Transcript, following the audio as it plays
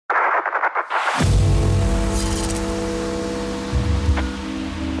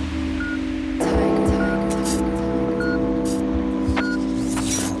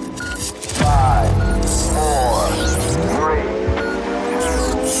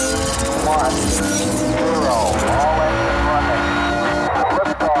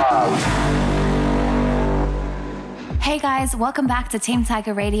guys, welcome back to Team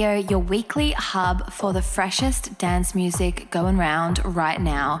Tiger Radio, your weekly hub for the freshest dance music going round right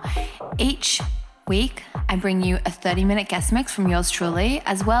now. Each week, I bring you a 30-minute guest mix from yours truly,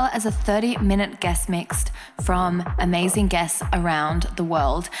 as well as a 30-minute guest mix from amazing guests around the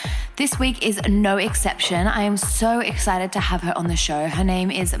world. This week is no exception. I am so excited to have her on the show. Her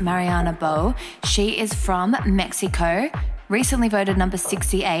name is Mariana Bo. She is from Mexico, recently voted number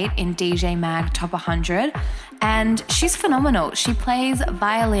 68 in DJ Mag Top 100, and she's phenomenal. She plays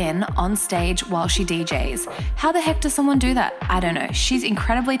violin on stage while she DJs. How the heck does someone do that? I don't know. She's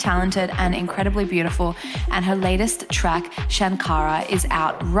incredibly talented and incredibly beautiful, and her latest track, Shankara, is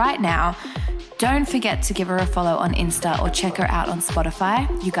out right now. Don't forget to give her a follow on Insta or check her out on Spotify.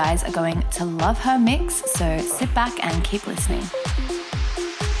 You guys are going to love her mix, so sit back and keep listening.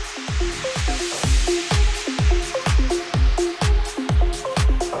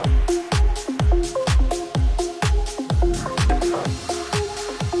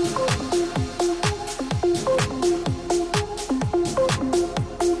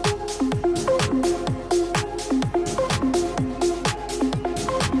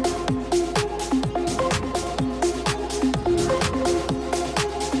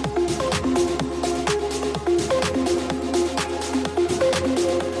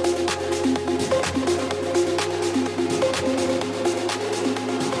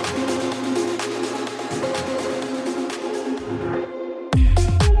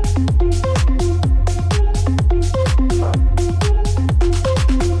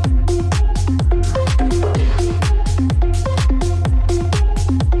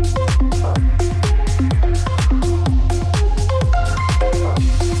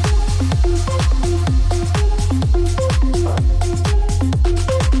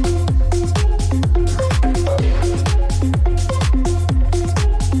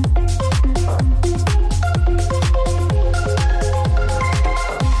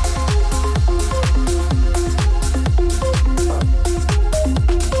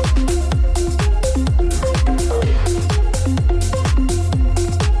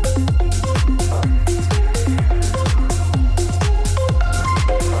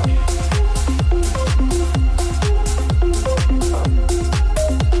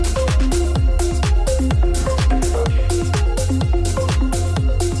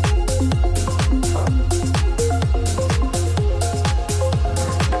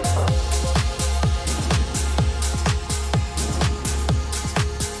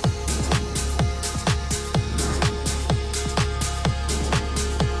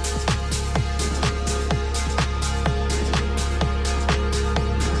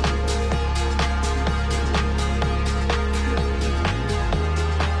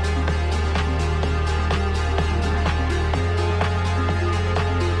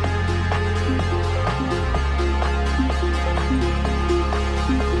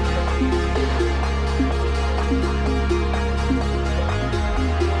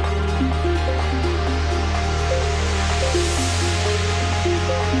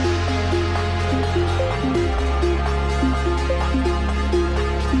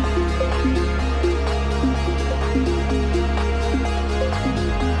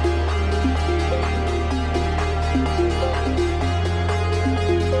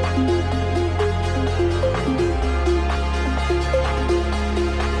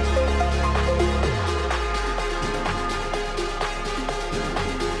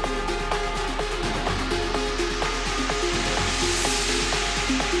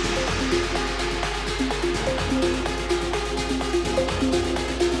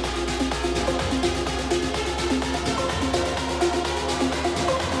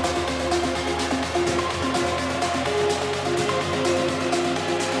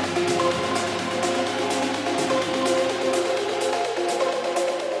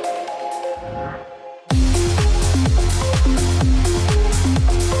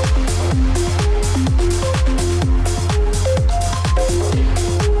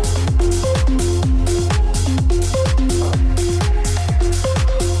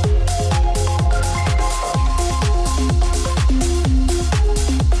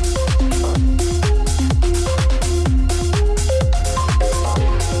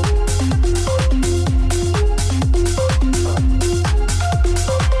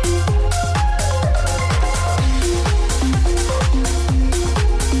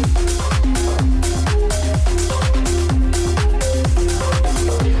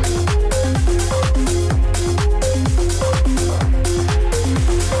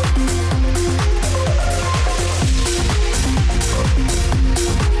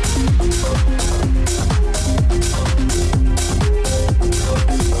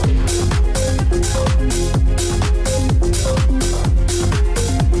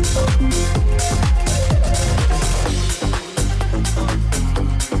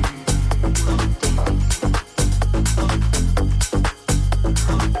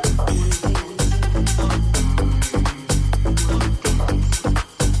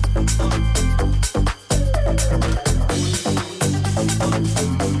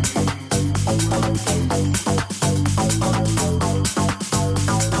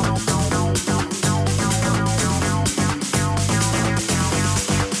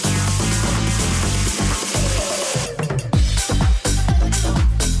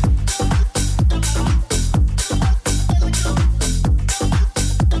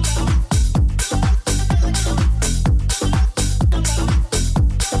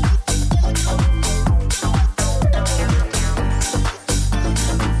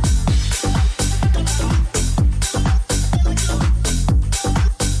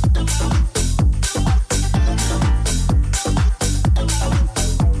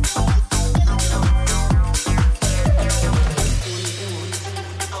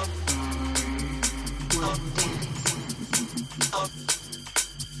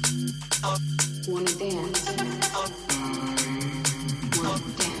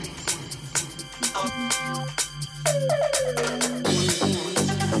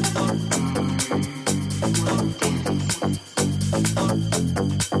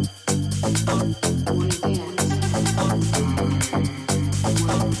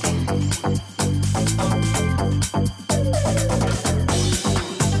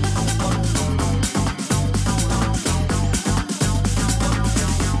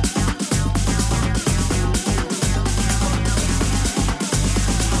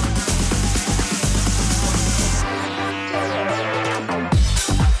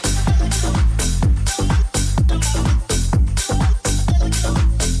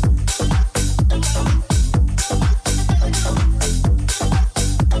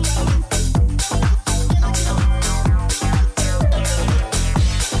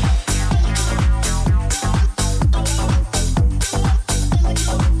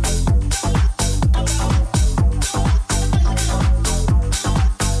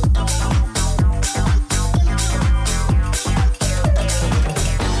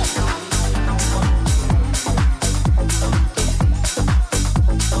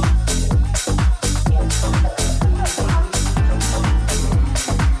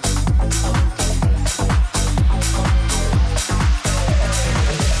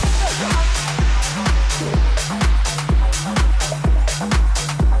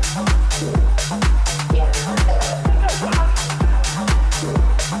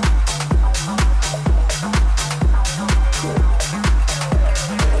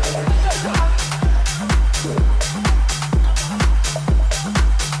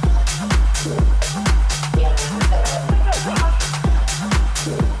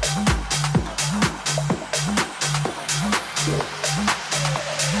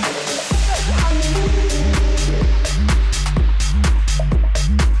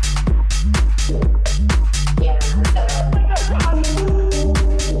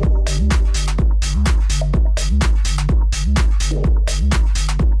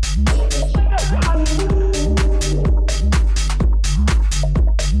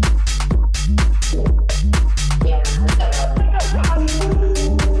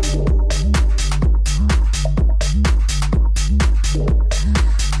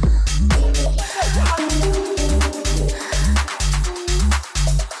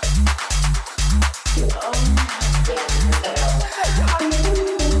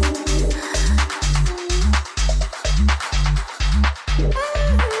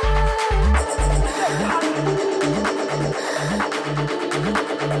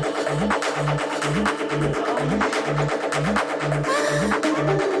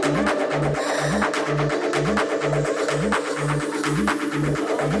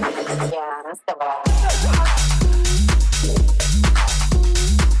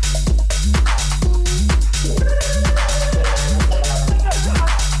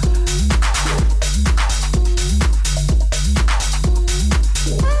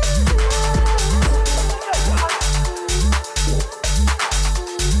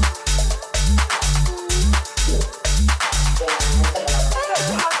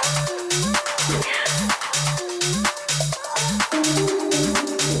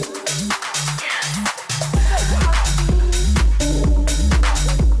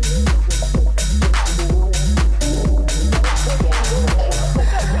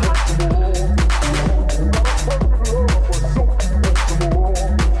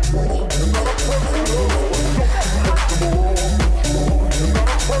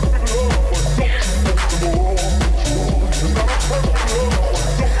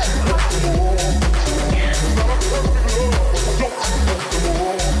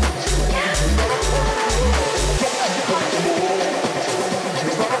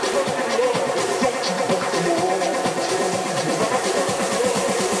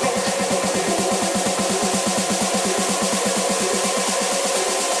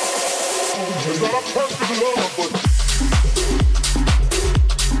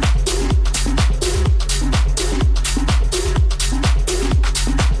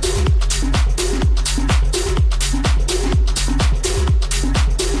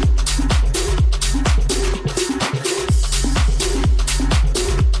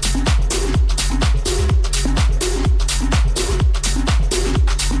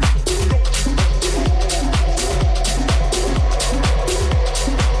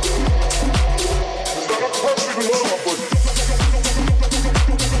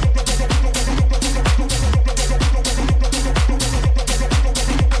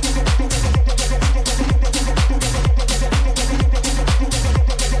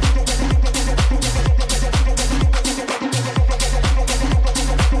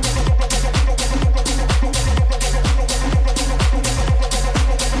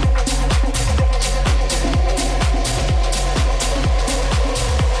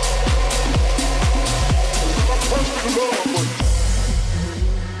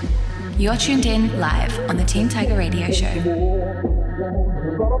 You're tuned in live on the Team Tiger Radio Show.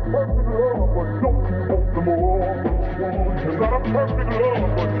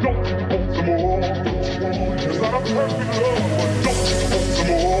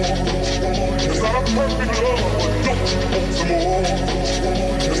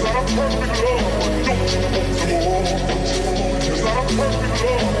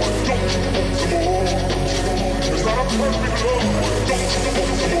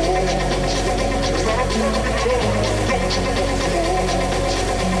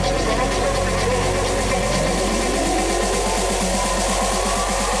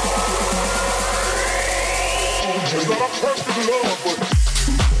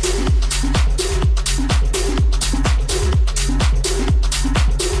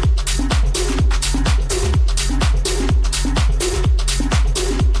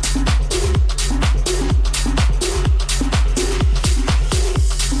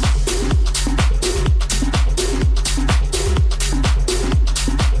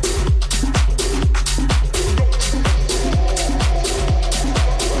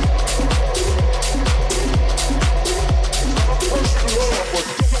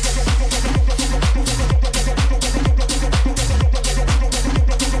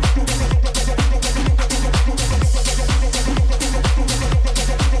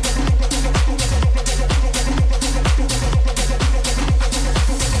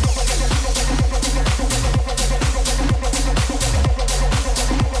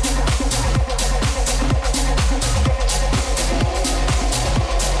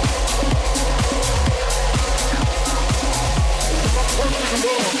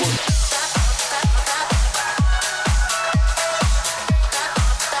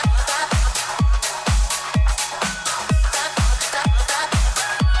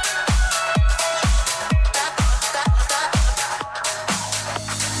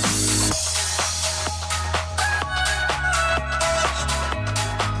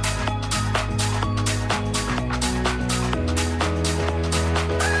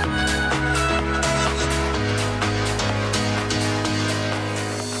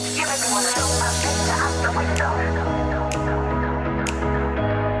 Wanna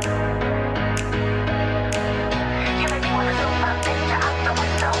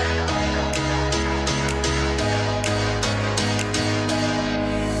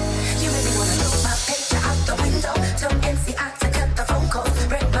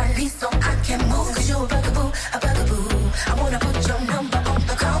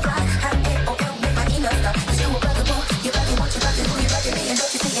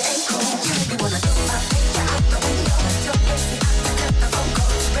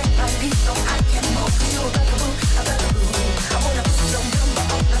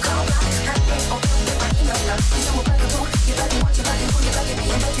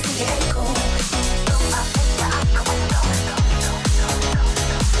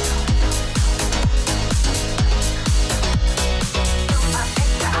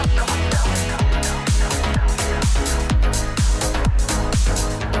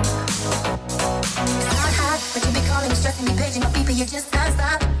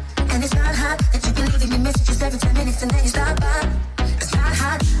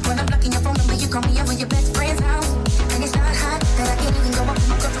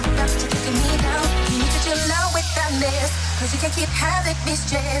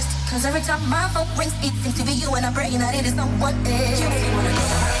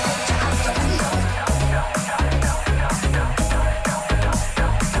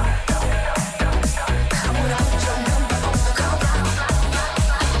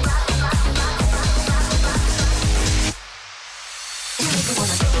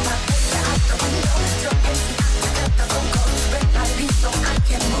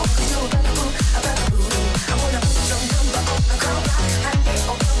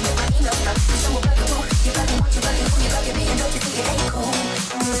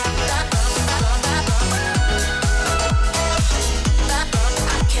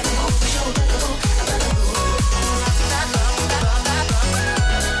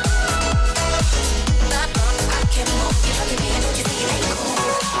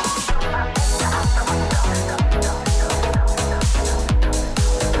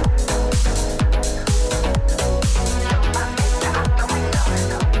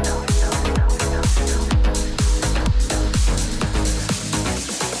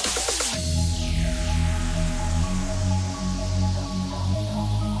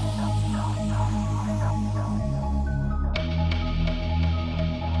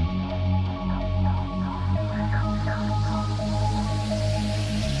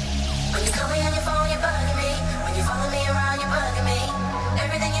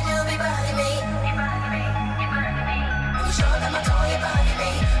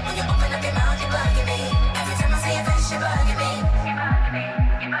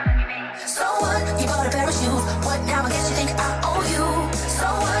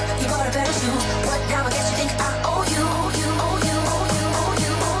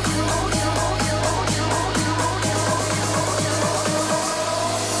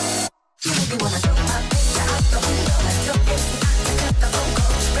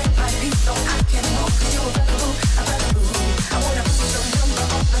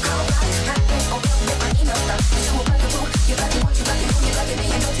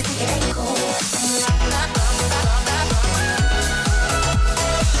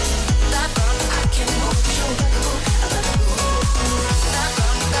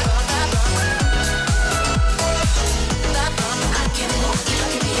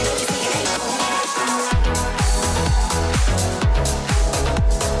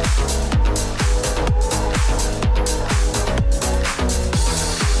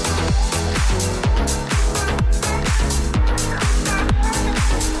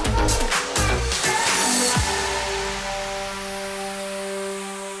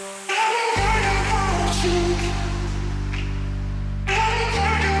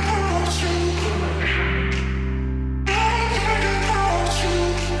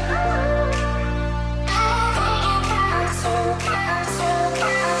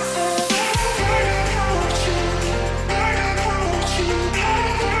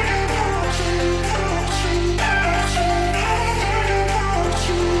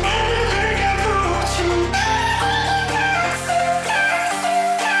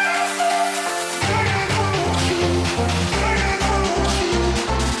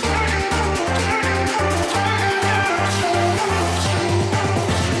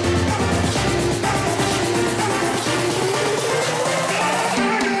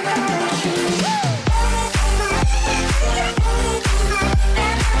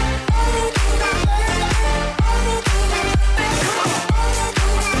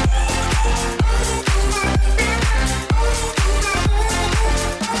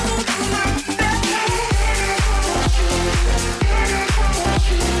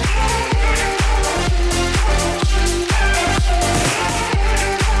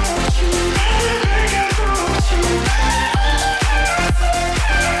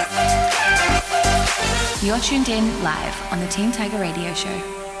You're tuned in live on the Team Tiger Radio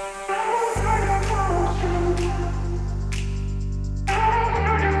Show.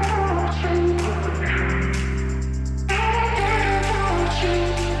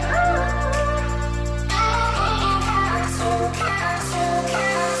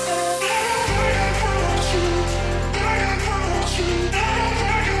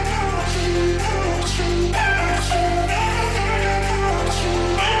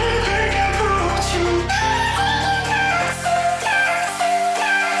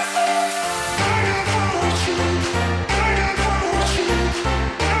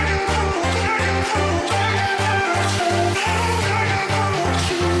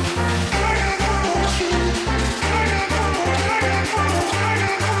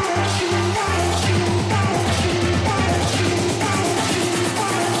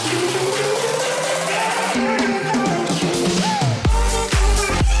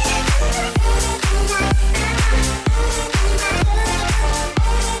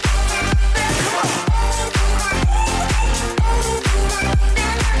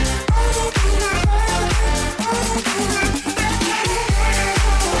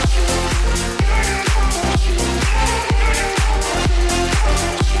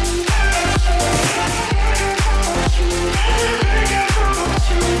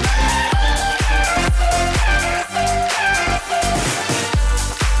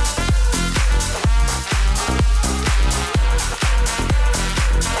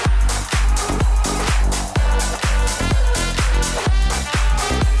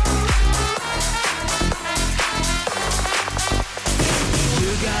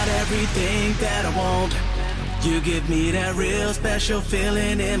 everything that I want. You give me that real special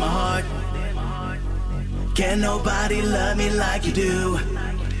feeling in my heart. Can nobody love me like you do?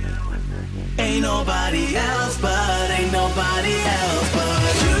 Ain't nobody else, but ain't nobody else,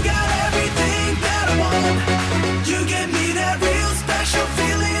 but you got everything that I want. You give me that real special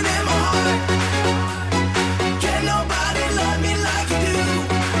feeling in my heart. Can nobody love me like you do?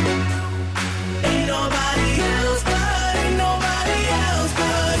 Ain't nobody else, but ain't nobody else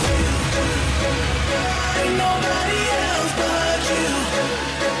but you. Ain't nobody else but you.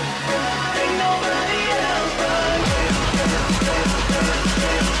 Ain't nobody else but you.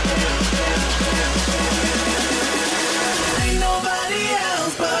 Ain't nobody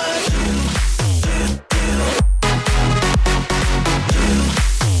else but you.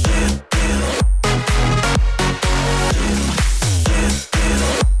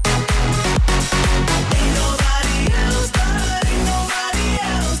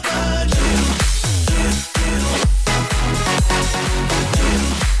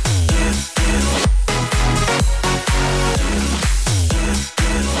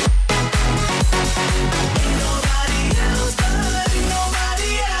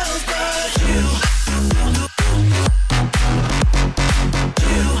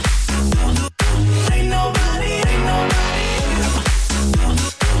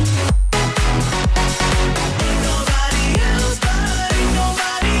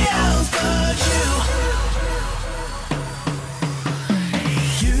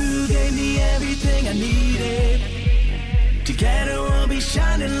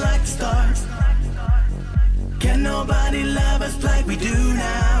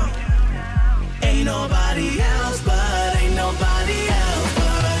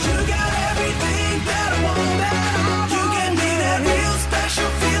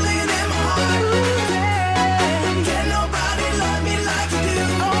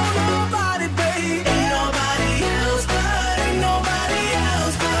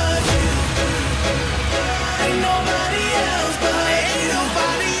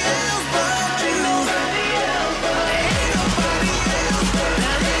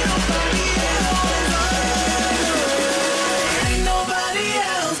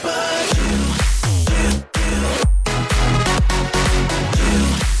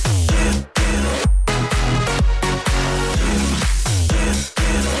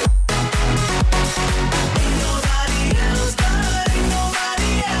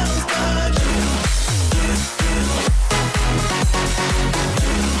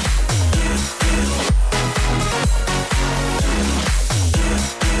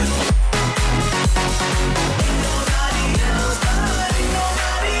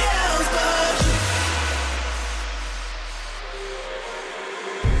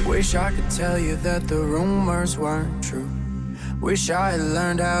 Wish I could tell you that the rumors weren't true. Wish I had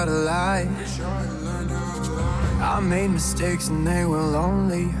learned how to lie. I made mistakes and they will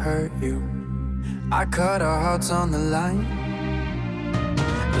only hurt you. I cut our hearts on the line.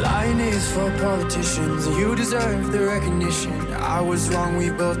 Lying is for politicians, you deserve the recognition. I was wrong, we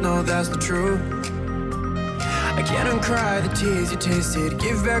both know that's the truth. I can't uncry the tears you tasted,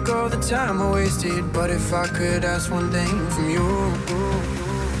 give back all the time I wasted. But if I could ask one thing from you,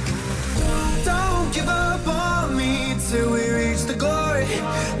 don't give up on me till we reach the glory.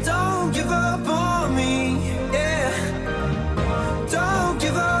 Don't give up on me, yeah. Don't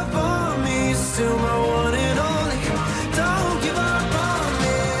give up on me, still my one and only. Don't give up on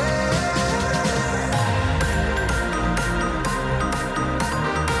me.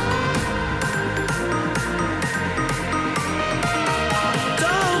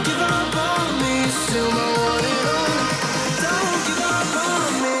 Don't give up on me, still my one and only. Don't give up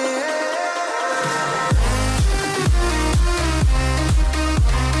on me.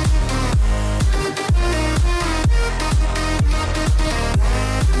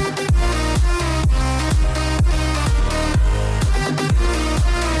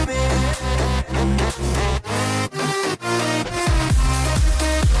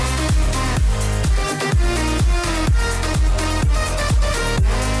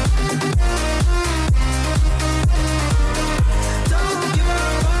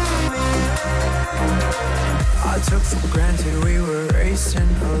 Took for granted we were racing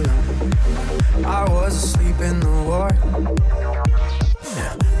alone. I was asleep in the war.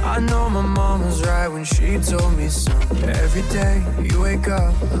 Yeah, I know my mom was right when she told me so. Every day you wake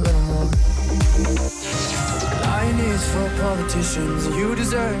up a little more. Lying is for politicians, you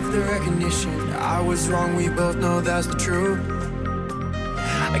deserve the recognition. I was wrong, we both know that's the truth.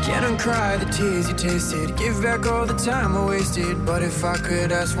 I can't uncry the tears you tasted, give back all the time I wasted. But if I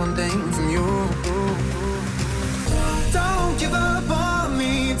could ask one thing from you, don't give up on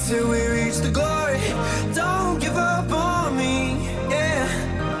me till we reach the glory. Don't give up on me, yeah.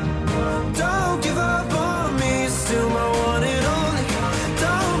 Don't give up on me, still my one and only.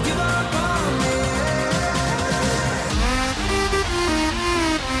 Don't give up on me, yeah.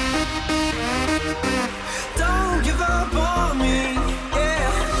 Don't give up on me,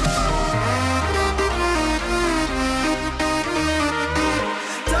 yeah.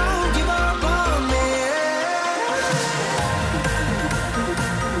 Don't give up on me,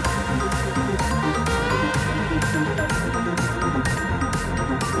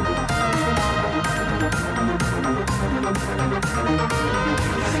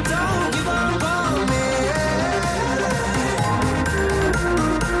 don't give up on me.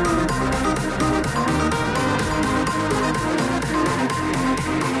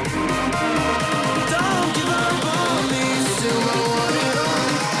 Don't give up on me, still my one and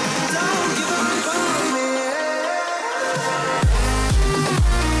only. Don't give up on me.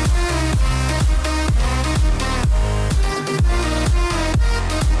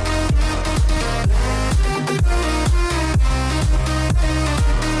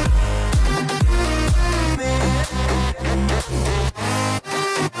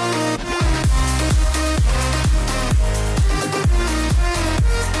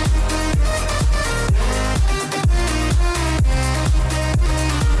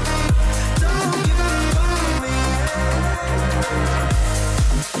 Don't give up on me.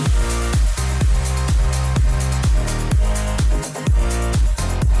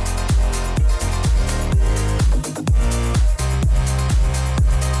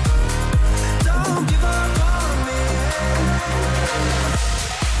 Don't give up on me.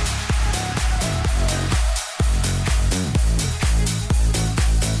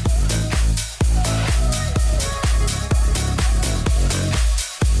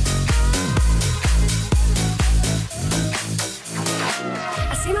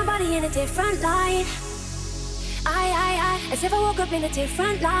 I see my body in a different light. As if I woke up in a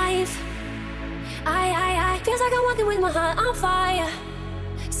different life. Feels like I'm walking with my heart on fire.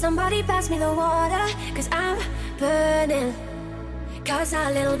 Somebody pass me the water, cause I'm burning. Cause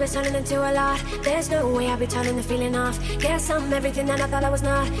a little bit's turning into a lot. There's no way I'll be turning the feeling off. Guess I'm everything that I thought I was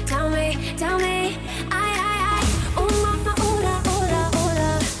not. Tell me, oh mama, ola, ola,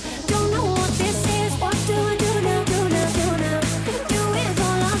 ola. Don't know what this is. What do I do now, do now, do now? Do with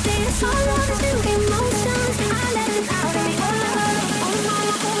all of this, all of these new emotions. I let them out of me, oh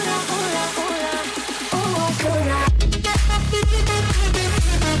mama, ola, ola, ola. Oh, ola.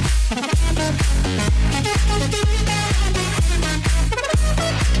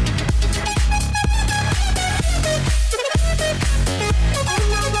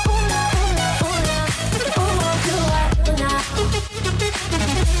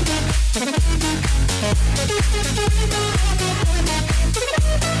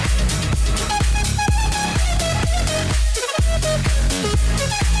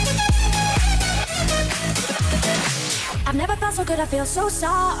 I've never felt so good, I feel so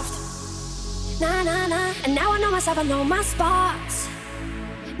soft. Nah, nah, nah. And now I know myself, I know my spots.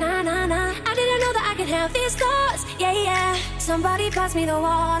 Nah, nah, nah. I didn't know that I could have these thoughts. Yeah, yeah. Somebody pass me the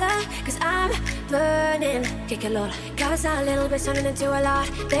water, cause I'm burning. Kick a lot. Cause a little bit's turning into a lot.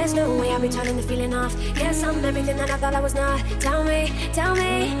 There's no way I'll be turning the feeling off. Guess I'm everything that I thought I was not. Tell me,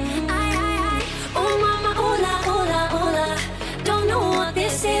 I. Oh mama, ola, ola, ola. Don't know what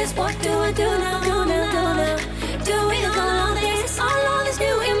this is. What do I do now, do now, do now? Do with all of this, all of these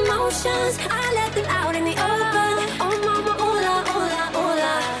new emotions. I let them out in the open. Oh mama, ola, ola,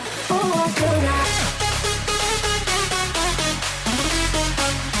 ola. Oh, do now.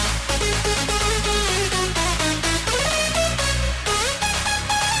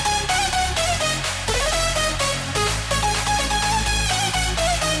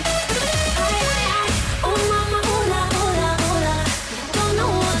 Oh mama, ola, ola, ola. Don't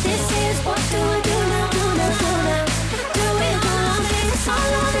know what this is. What do I do now, do now, do now? Do with all of this,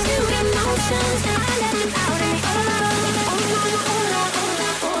 all of these new emotions. I let them out.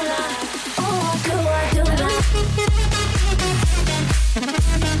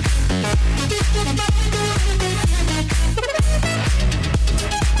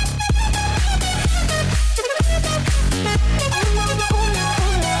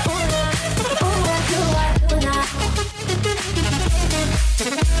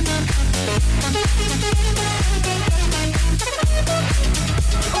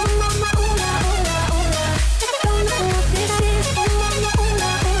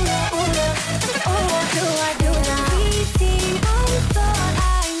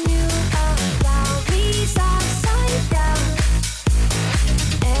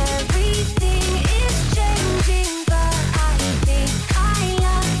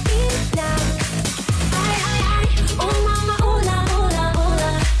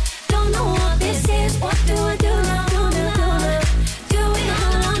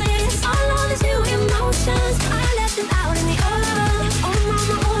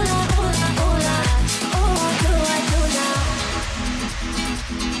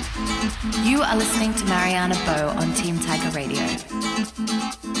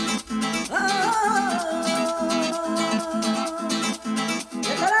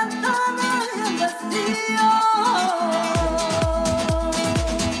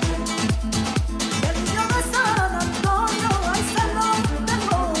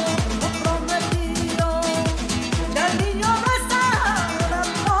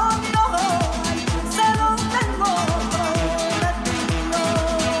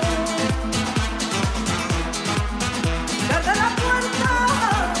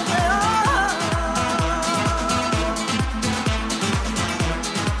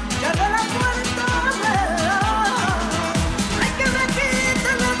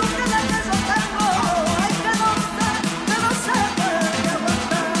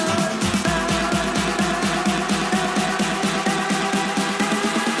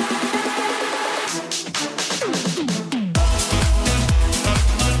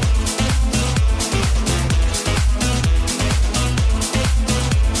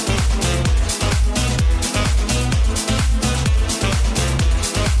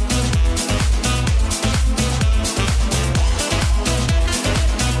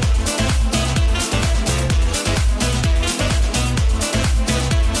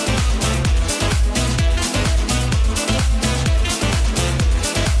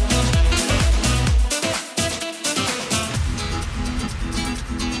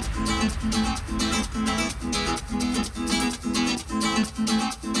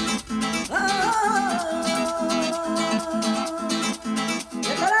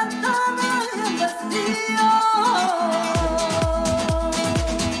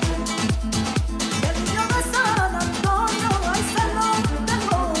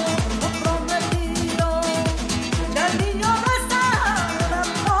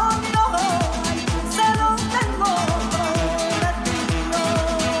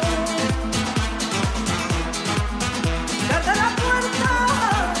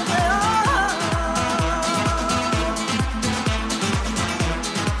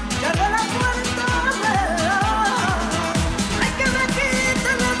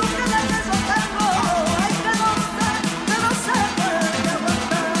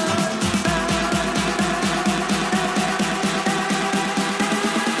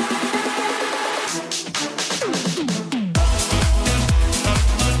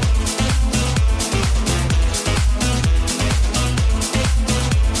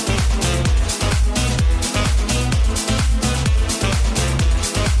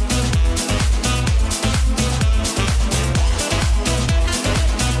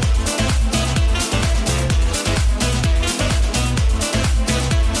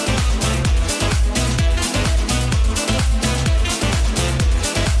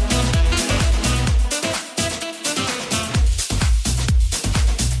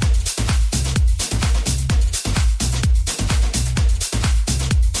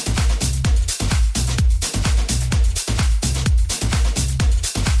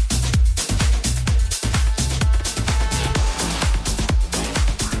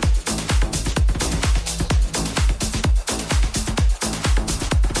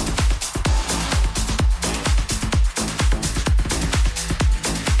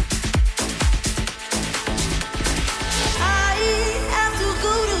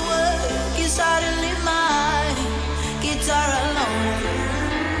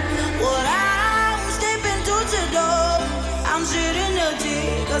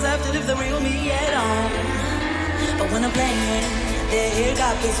 if the real me at all. But when I'm playing, the air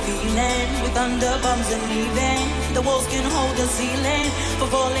got this feeling with thunder bumps and even the walls can hold the ceiling for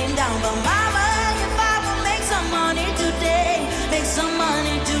falling down. But mama, if I would make some money today, make some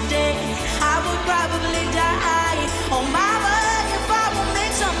money today, I would probably die. Oh mama, if I would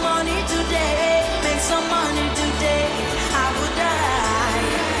make some money today, make some money today, I would die.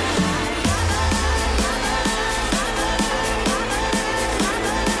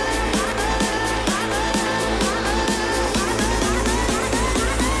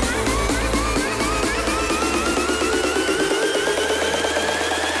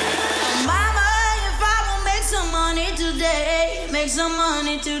 Make some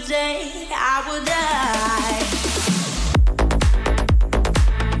money today, I would die.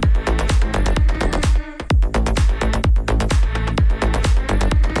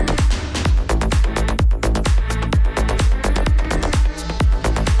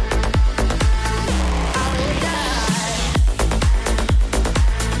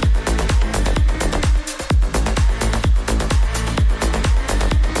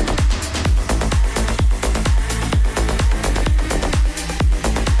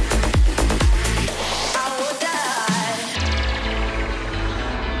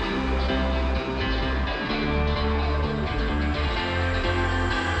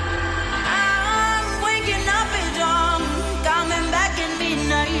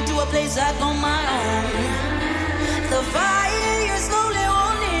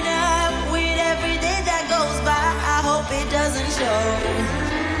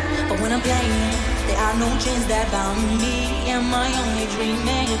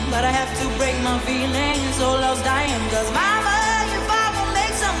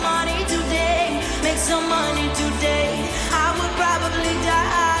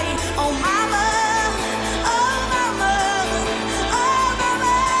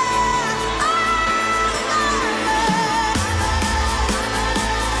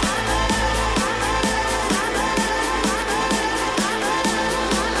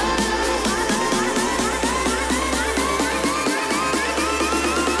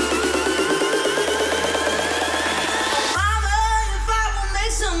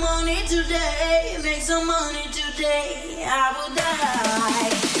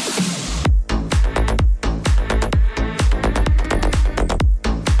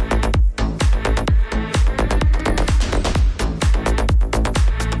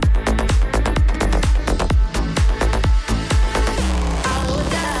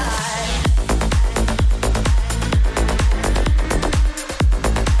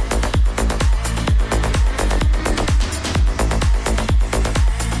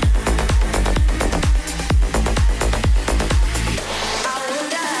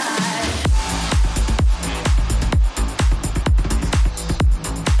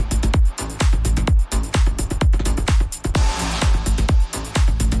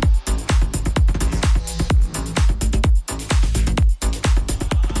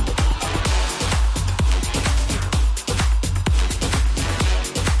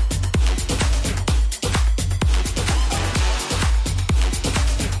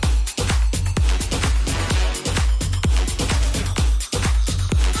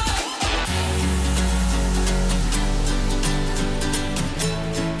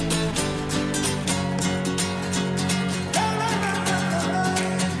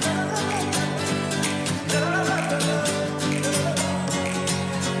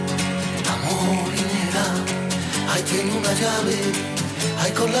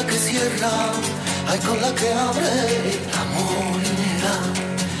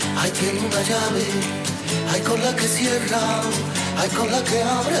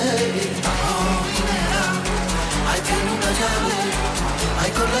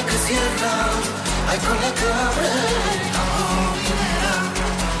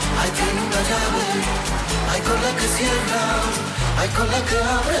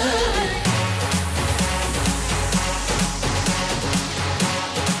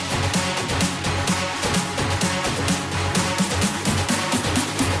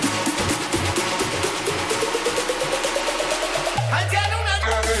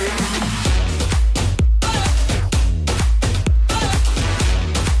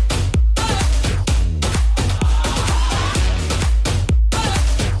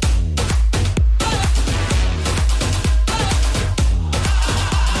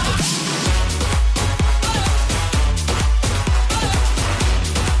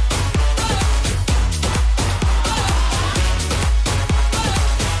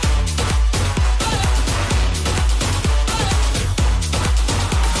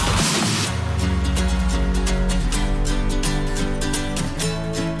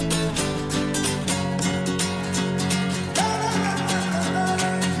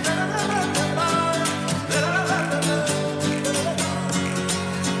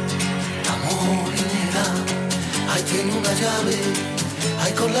 tiene una llave,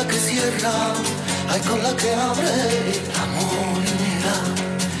 hay con la que cierra, hay con la que abre la molinera.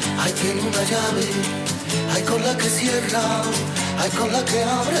 Ahí tiene una llave, hay con la que cierra, hay con la que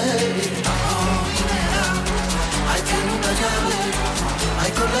abre la molinera. Ahí tiene una llave,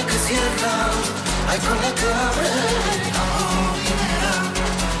 hay con la que cierra, hay con la que abre la molinera.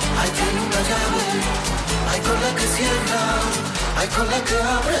 Ahí tiene una llave, hay con la que cierra, hay con la que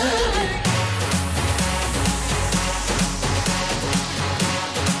abre.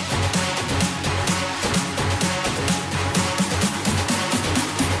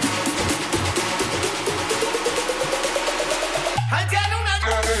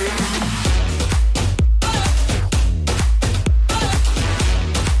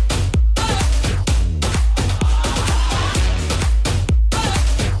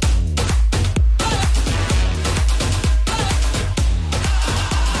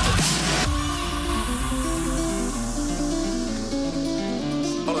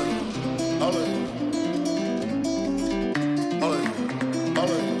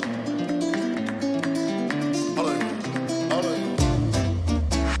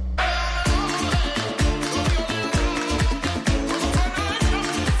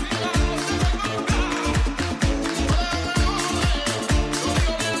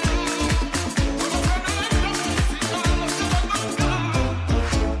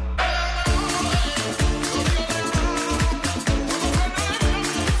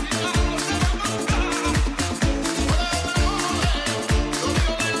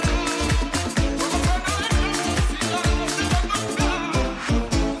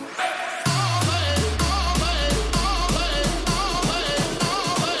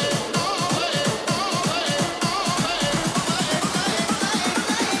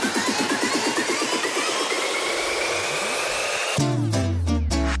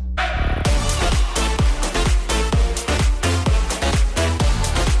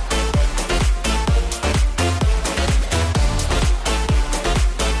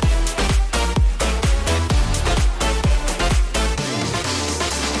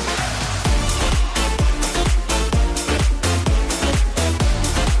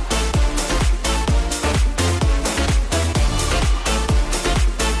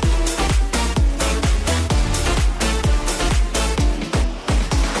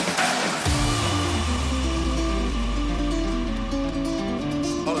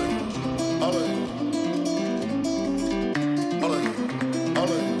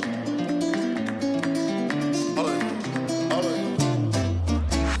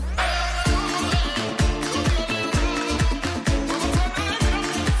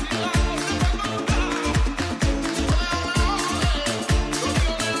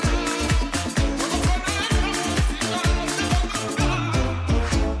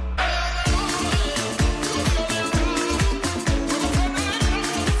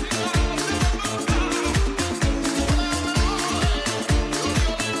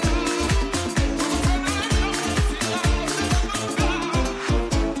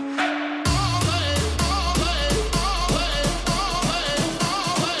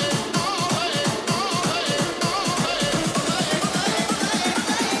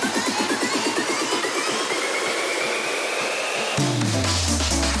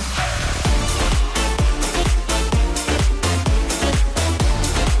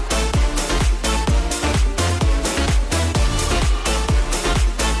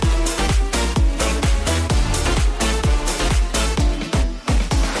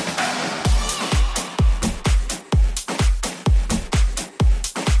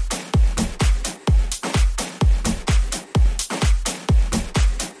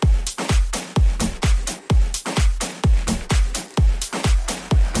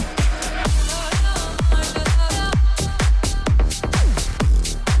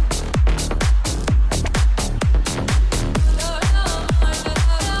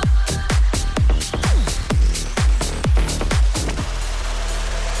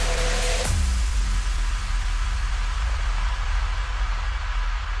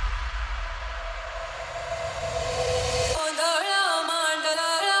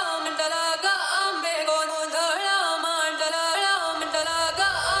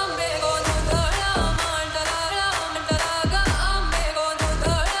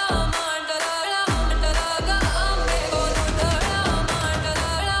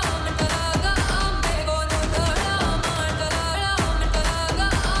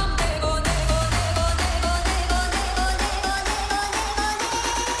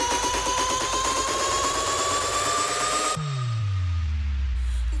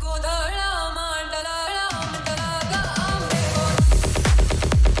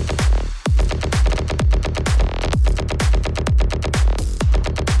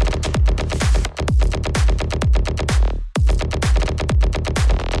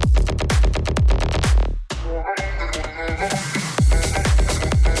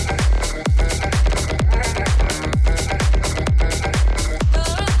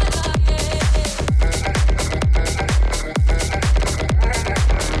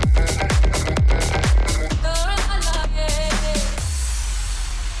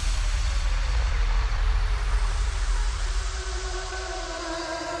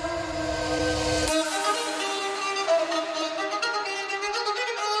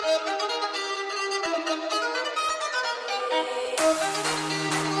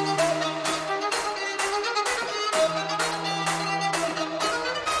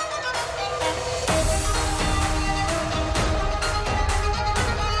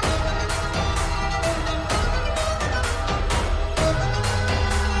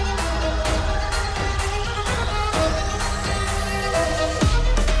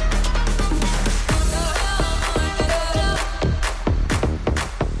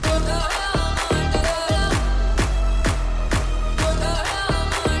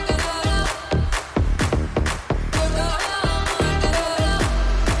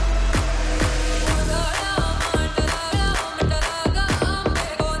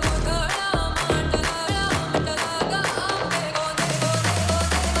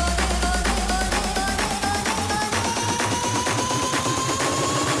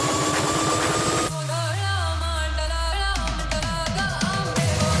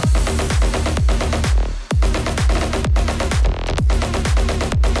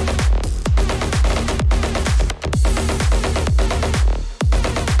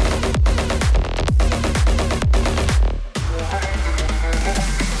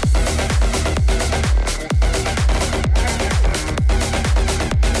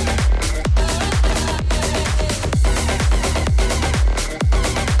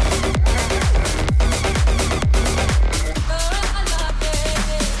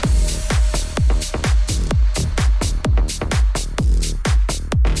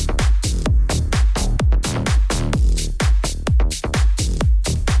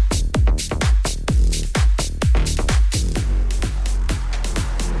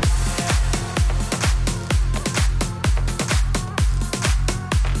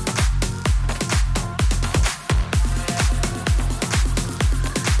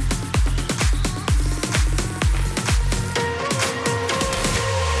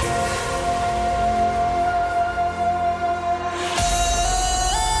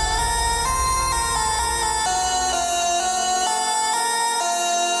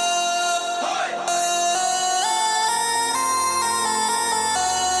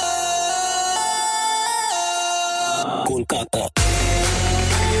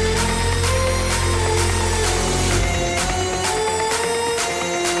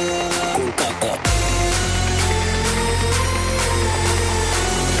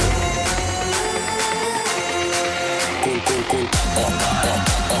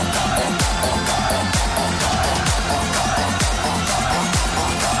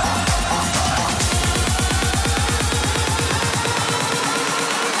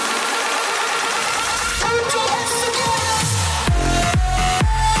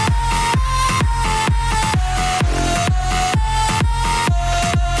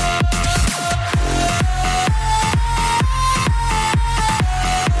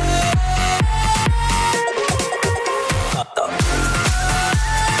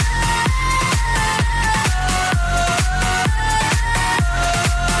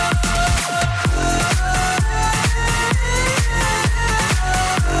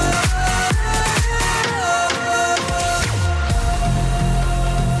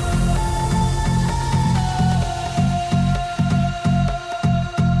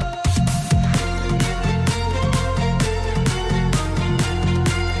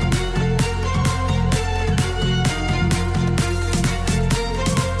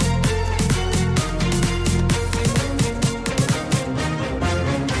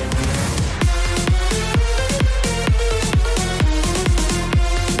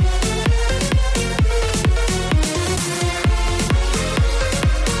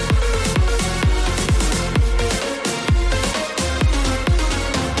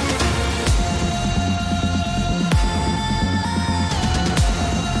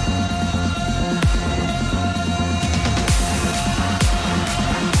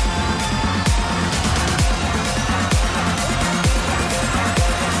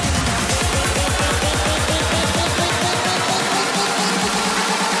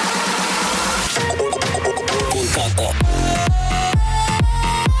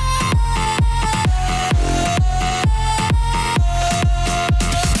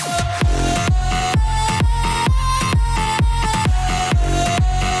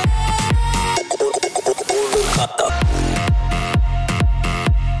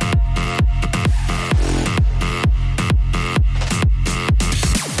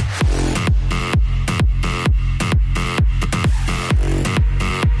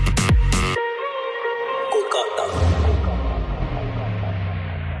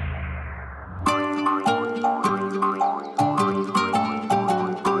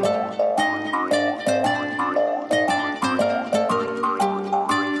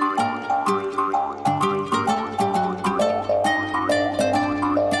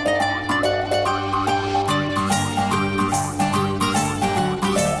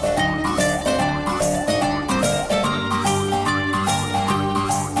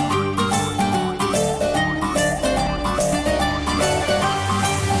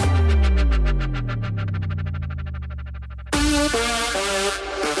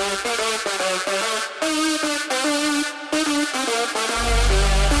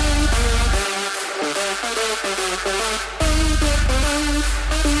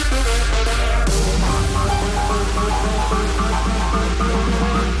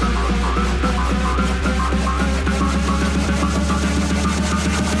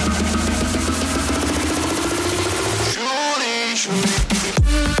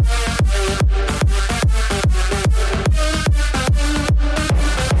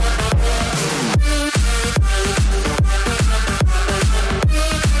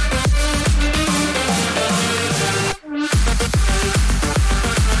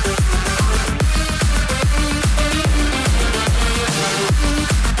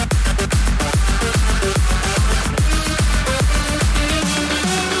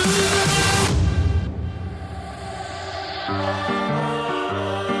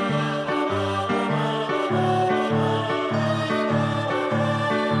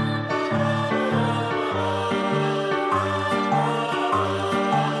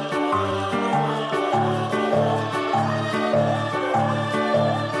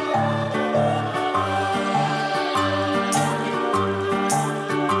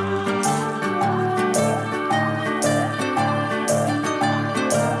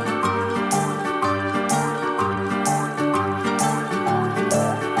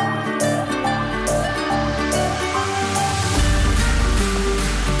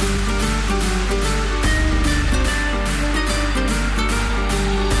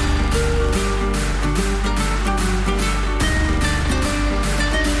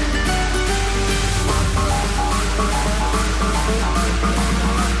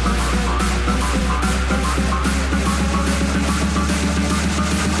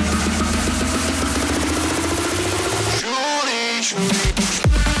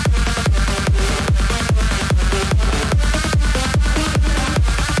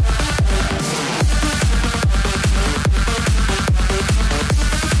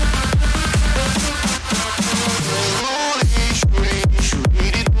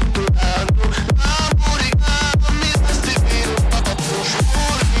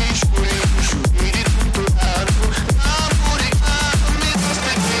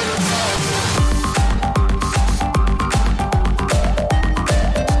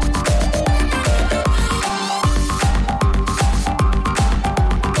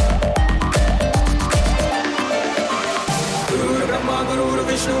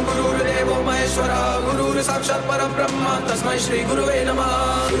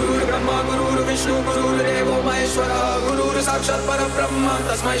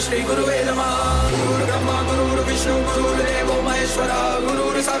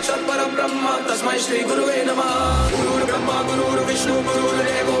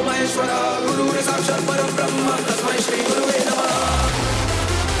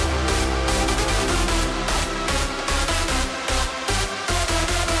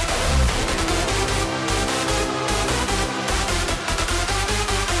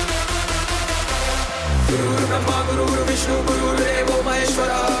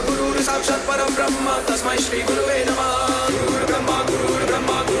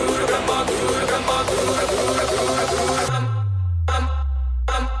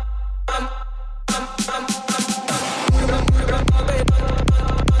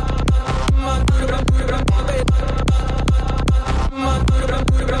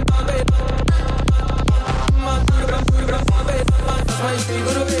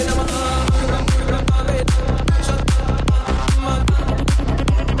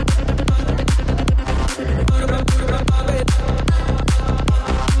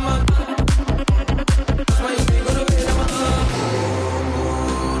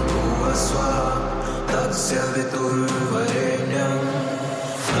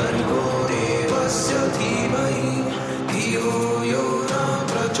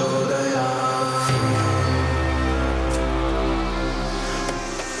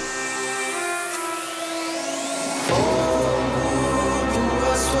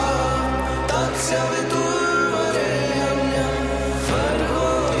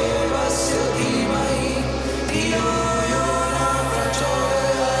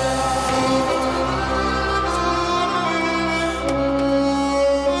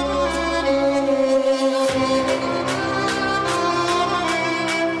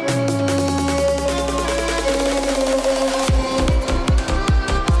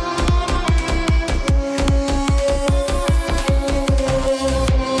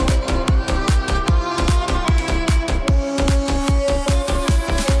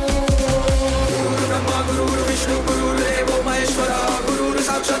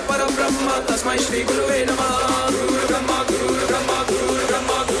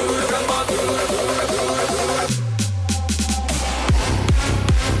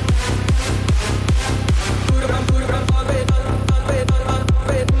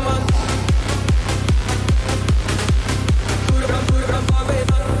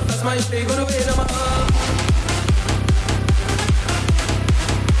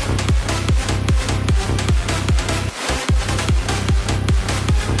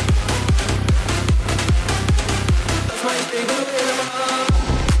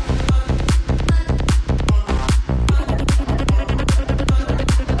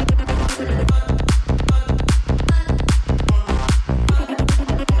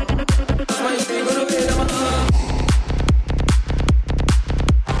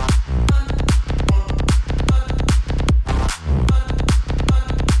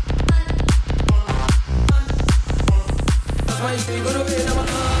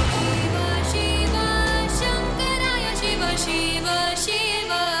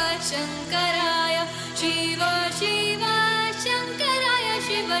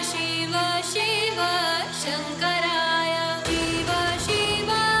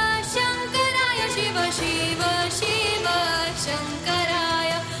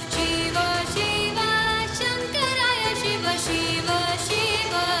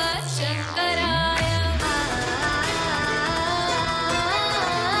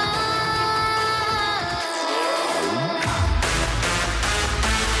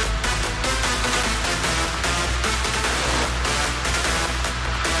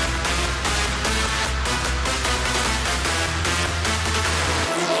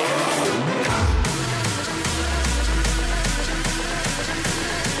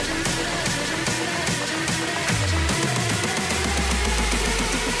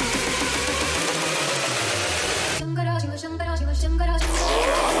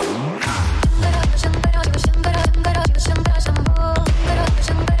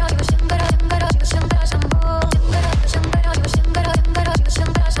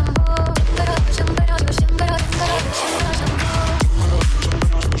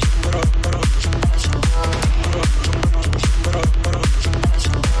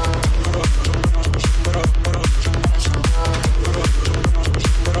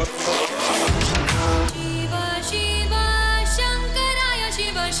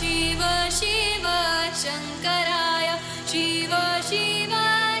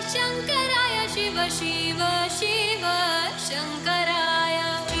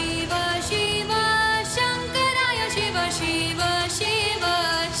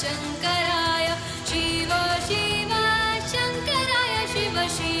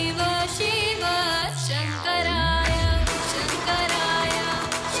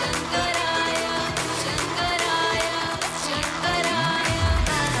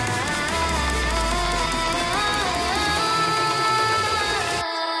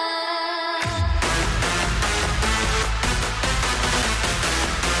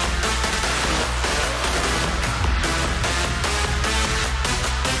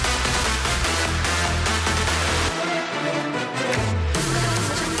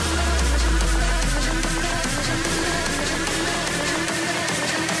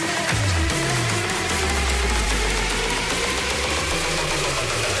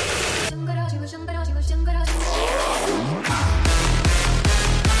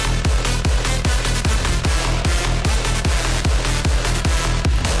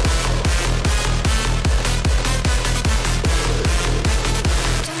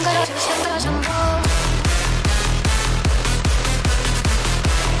 Shambhala, Shambhala,